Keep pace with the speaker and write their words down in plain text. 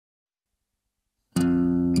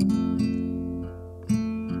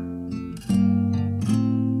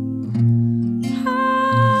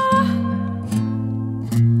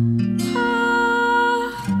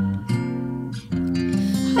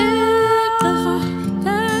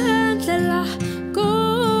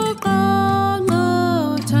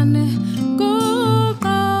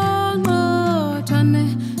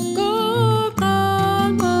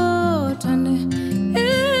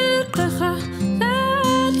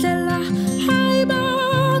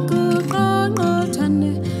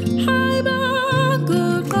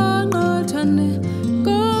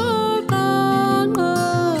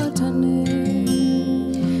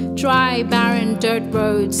dirt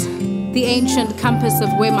roads, the ancient compass of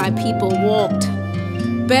where my people walked.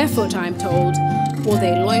 Barefoot, I'm told, wore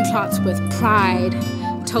their loincloths with pride,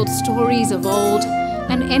 told stories of old,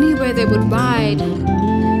 and anywhere they would ride.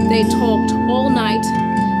 They talked all night,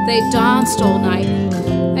 they danced all night,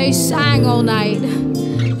 they sang all night,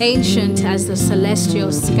 ancient as the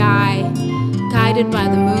celestial sky, guided by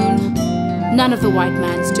the moon, none of the white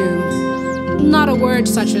man's doom, not a word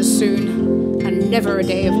such as soon, and never a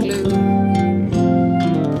day of gloom.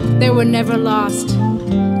 They were never lost,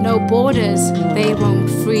 no borders, they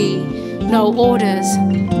roamed free, no orders,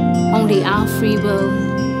 only our free will.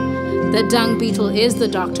 The dung beetle is the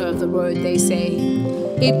doctor of the road, they say.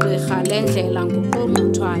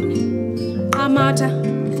 Qamata,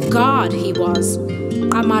 God he was.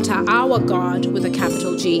 Qamata, our God, with a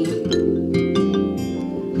capital G.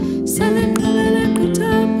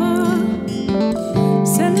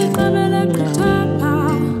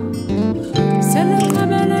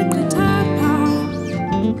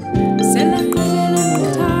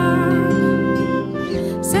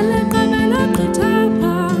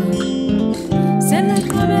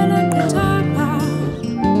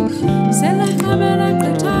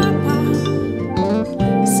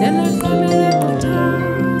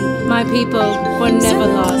 My people were never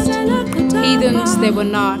lost. Heathens they were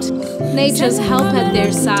not. Nature's help at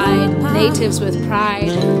their side, natives with pride.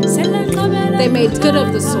 They made good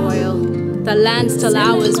of the soil. The land still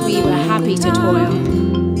ours, we were happy to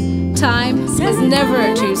toil. Time was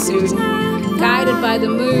never too soon. Guided by the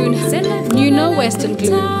moon, knew no western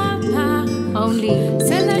gloom, only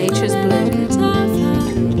nature's bloom.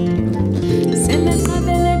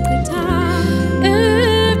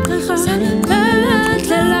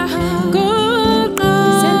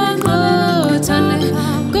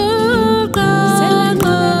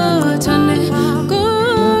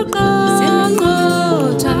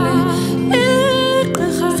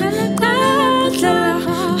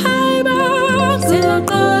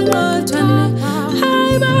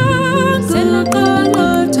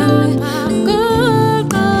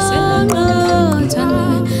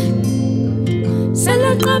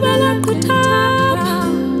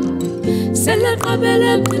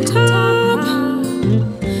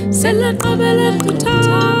 C'est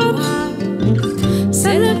le